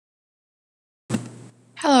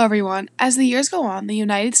Hello, everyone. As the years go on, the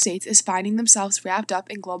United States is finding themselves wrapped up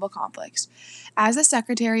in global conflicts. As the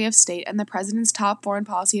Secretary of State and the President's top foreign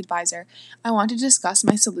policy advisor, I want to discuss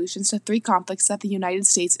my solutions to three conflicts that the United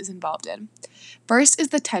States is involved in. First is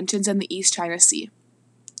the tensions in the East China Sea.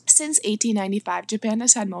 Since 1895, Japan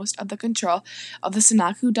has had most of the control of the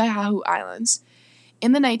Senkaku Daihaku Islands.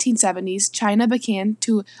 In the 1970s, China began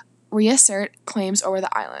to reassert claims over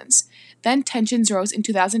the islands. Then tensions rose in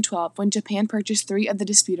 2012 when Japan purchased three of the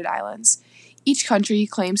disputed islands. Each country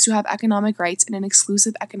claims to have economic rights in an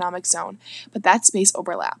exclusive economic zone, but that space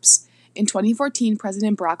overlaps. In 2014,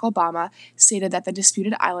 President Barack Obama stated that the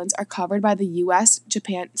disputed islands are covered by the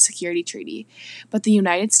U.S.-Japan Security Treaty, but the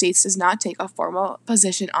United States does not take a formal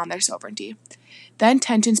position on their sovereignty. Then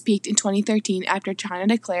tensions peaked in 2013 after China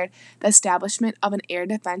declared the establishment of an air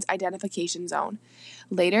defense identification zone.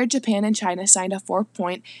 Later, Japan and China signed a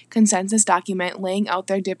four-point consensus document laying out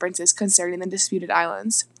their differences concerning the disputed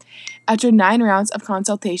islands. After 9 rounds of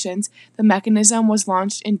consultations, the mechanism was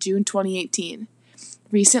launched in June 2018.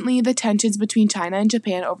 Recently, the tensions between China and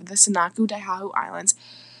Japan over the Senkaku Daihaku Islands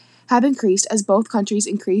have increased as both countries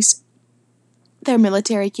increase their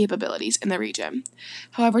military capabilities in the region.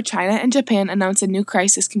 However, China and Japan announced a new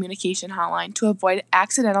crisis communication hotline to avoid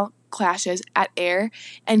accidental clashes at air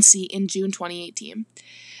and sea in June 2018.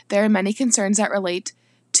 There are many concerns that relate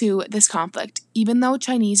to this conflict. Even though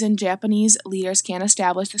Chinese and Japanese leaders can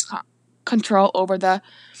establish this control over the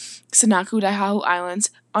Senkaku Daihaku Islands,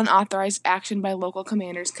 unauthorized action by local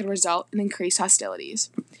commanders could result in increased hostilities.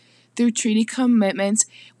 Through treaty commitments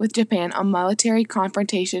with Japan, a military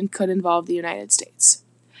confrontation could involve the United States.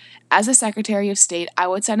 As a Secretary of State, I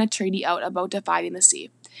would send a treaty out about dividing the sea.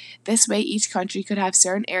 This way, each country could have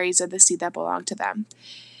certain areas of the sea that belong to them.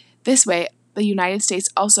 This way, the United States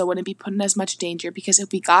also wouldn't be put in as much danger because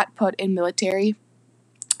if we got put in military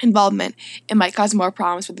involvement, it might cause more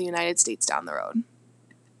problems for the United States down the road.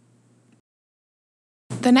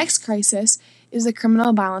 The next crisis is the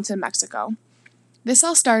criminal violence in Mexico. This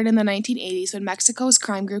all started in the 1980s when Mexico's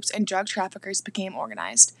crime groups and drug traffickers became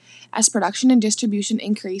organized. As production and distribution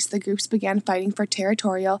increased, the groups began fighting for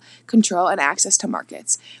territorial control and access to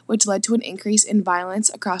markets, which led to an increase in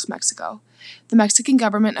violence across Mexico. The Mexican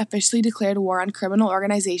government officially declared war on criminal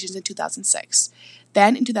organizations in 2006.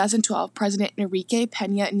 Then, in 2012, President Enrique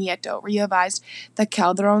Peña Nieto revised the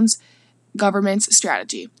Calderon's government's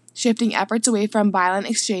strategy, shifting efforts away from violent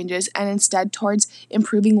exchanges and instead towards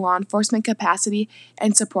improving law enforcement capacity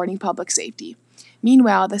and supporting public safety.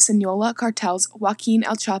 Meanwhile, the Sinaloa cartel's Joaquin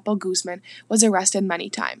El Chapo Guzman was arrested many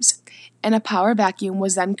times, and a power vacuum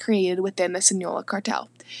was then created within the Sinaloa cartel,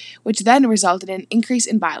 which then resulted in an increase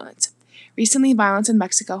in violence. Recently, violence in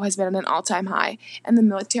Mexico has been at an all-time high, and the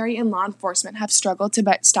military and law enforcement have struggled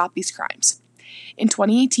to stop these crimes. In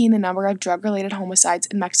 2018, the number of drug-related homicides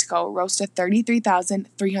in Mexico rose to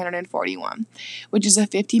 33,341, which is a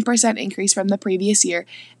 15% increase from the previous year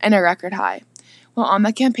and a record high. While on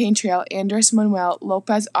the campaign trail, Andrés Manuel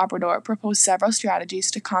López Obrador proposed several strategies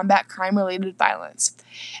to combat crime-related violence.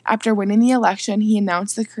 After winning the election, he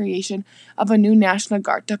announced the creation of a new National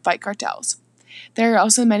Guard to fight cartels. There are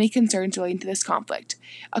also many concerns relating to this conflict.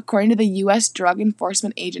 According to the U.S. Drug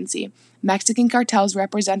Enforcement Agency, Mexican cartels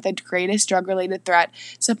represent the greatest drug-related threat,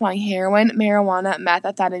 supplying heroin, marijuana,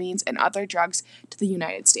 methamphetamines, and other drugs to the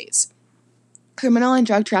United States. Criminal and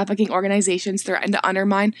drug trafficking organizations threaten to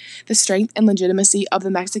undermine the strength and legitimacy of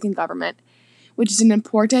the Mexican government, which is an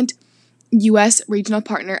important U.S. regional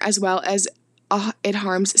partner as well as it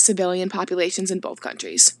harms civilian populations in both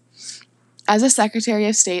countries. As a Secretary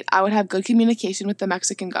of State, I would have good communication with the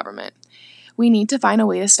Mexican government. We need to find a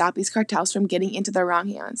way to stop these cartels from getting into the wrong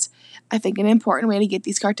hands. I think an important way to get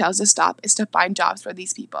these cartels to stop is to find jobs for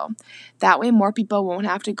these people. That way, more people won't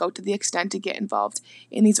have to go to the extent to get involved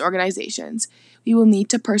in these organizations. We will need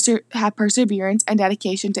to have perseverance and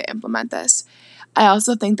dedication to implement this. I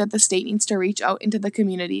also think that the state needs to reach out into the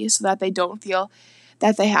community so that they don't feel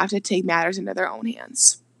that they have to take matters into their own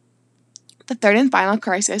hands. The third and final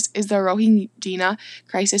crisis is the Rohingya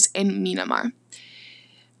crisis in Myanmar.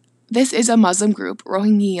 This is a Muslim group.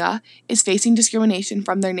 Rohingya is facing discrimination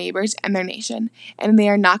from their neighbors and their nation, and they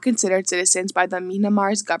are not considered citizens by the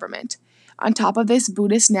Myanmar's government. On top of this,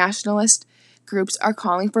 Buddhist nationalist groups are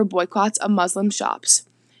calling for boycotts of Muslim shops,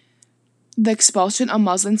 the expulsion of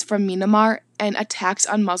Muslims from Myanmar, and attacks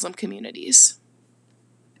on Muslim communities.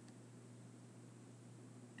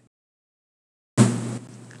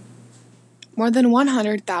 More than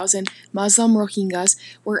 100,000 Muslim Rohingyas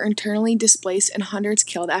were internally displaced and hundreds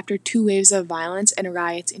killed after 2 waves of violence and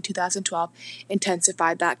riots in 2012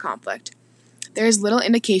 intensified that conflict. There is little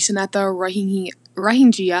indication that the Rohingya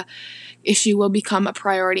Rohingya issue will become a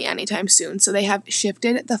priority anytime soon, so they have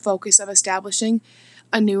shifted the focus of establishing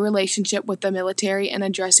a new relationship with the military and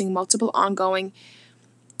addressing multiple ongoing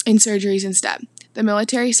insurgeries instead. The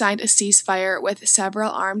military signed a ceasefire with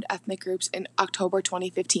several armed ethnic groups in October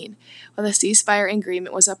 2015. While the ceasefire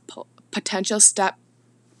agreement was a potential step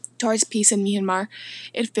towards peace in Myanmar,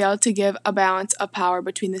 it failed to give a balance of power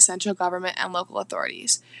between the central government and local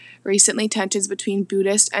authorities. Recently, tensions between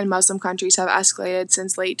Buddhist and Muslim countries have escalated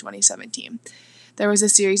since late 2017. There was a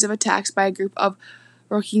series of attacks by a group of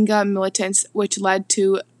Rohingya militants which led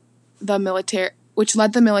the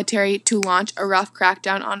military to launch a rough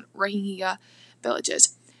crackdown on Rohingya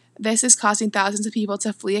villages. This is causing thousands of people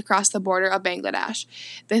to flee across the border of Bangladesh.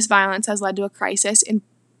 This violence has led to a crisis in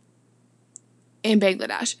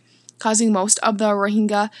Bangladesh, causing most of the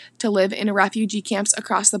Rohingya to live in refugee camps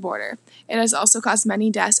across the border. It has also caused many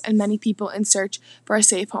deaths and many people in search for a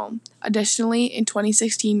safe home. Additionally, in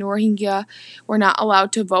 2016, Rohingya were not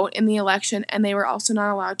allowed to vote in the election, and they were also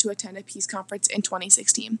not allowed to attend a peace conference in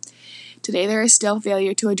 2016. Today, there is still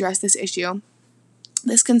failure to address this issue.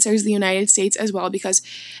 This concerns the United States as well because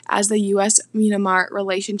as the U.S.-Myanmar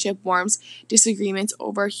relationship warms, disagreements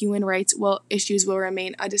over human rights issues will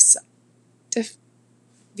remain a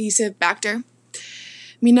divisive factor.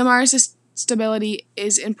 Myanmar's stability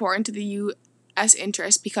is important to the U.S.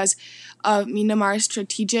 interest because of Myanmar's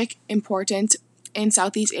strategic importance in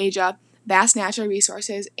Southeast Asia, vast natural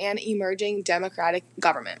resources, and emerging democratic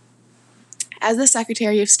government. As the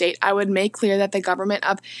Secretary of State, I would make clear that the government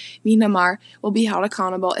of Myanmar will be held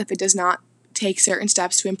accountable if it does not take certain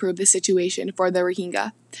steps to improve the situation for the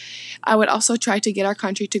Rohingya. I would also try to get our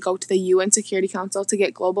country to go to the UN Security Council to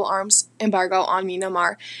get global arms embargo on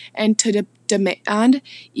Myanmar and to demand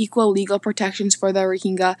equal legal protections for the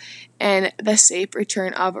Rohingya and the safe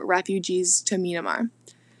return of refugees to Myanmar.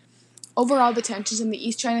 Overall, the tensions in the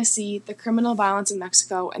East China Sea, the criminal violence in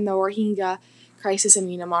Mexico, and the Rohingya crisis in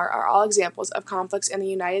Myanmar are all examples of conflicts the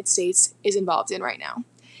United States is involved in right now.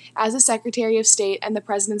 As the Secretary of State and the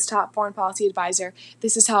President's top foreign policy advisor,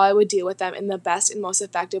 this is how I would deal with them in the best and most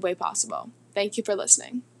effective way possible. Thank you for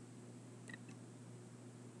listening.